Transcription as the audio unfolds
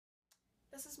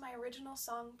this is my original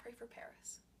song, Pray for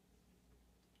Paris.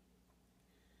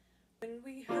 When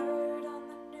we heard on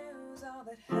the news all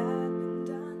that had been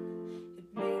done,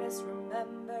 it made us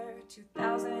remember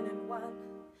 2001.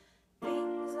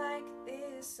 Things like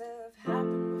this have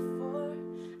happened before.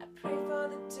 I pray for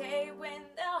the day when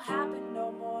they'll happen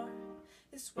no more.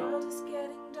 This world is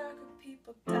getting darker,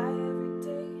 people die every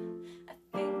day. I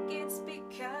think it's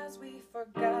because we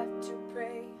forgot to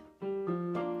pray.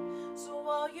 So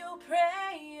all you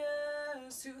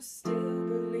prayers who still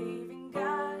believe in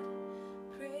God,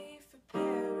 pray for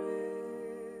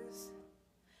Paris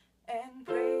and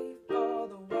pray for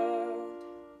the world.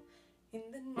 In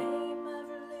the name of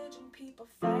religion, people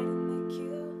fight and they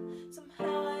kill.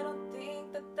 Somehow I don't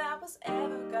think that that was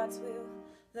ever God's will.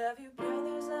 Love your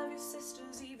brothers, love your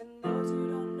sisters, even those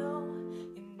you don't know.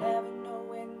 You never know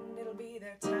when it'll be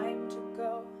their time to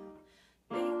go.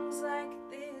 Things like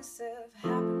this have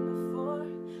happened before.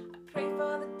 I pray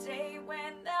for the day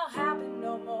when they'll happen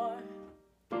no more.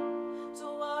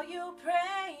 So all you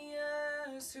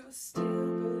prayers who still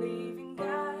believe in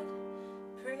God,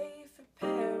 pray for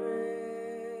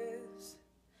Paris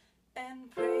and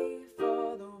pray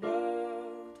for the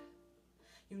world.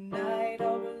 Unite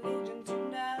all religions,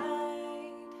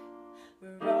 unite.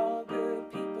 We're all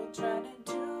good people trying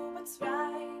to do what's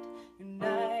right.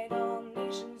 Unite all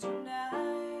nations,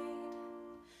 unite.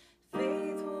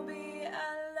 Faith will be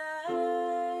our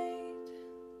light.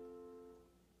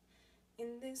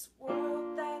 In this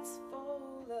world that's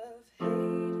full of hate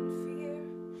and fear,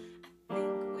 I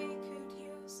think we could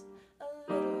use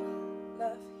a little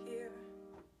love here.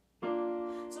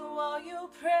 So all you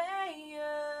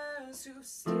prayers who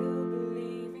still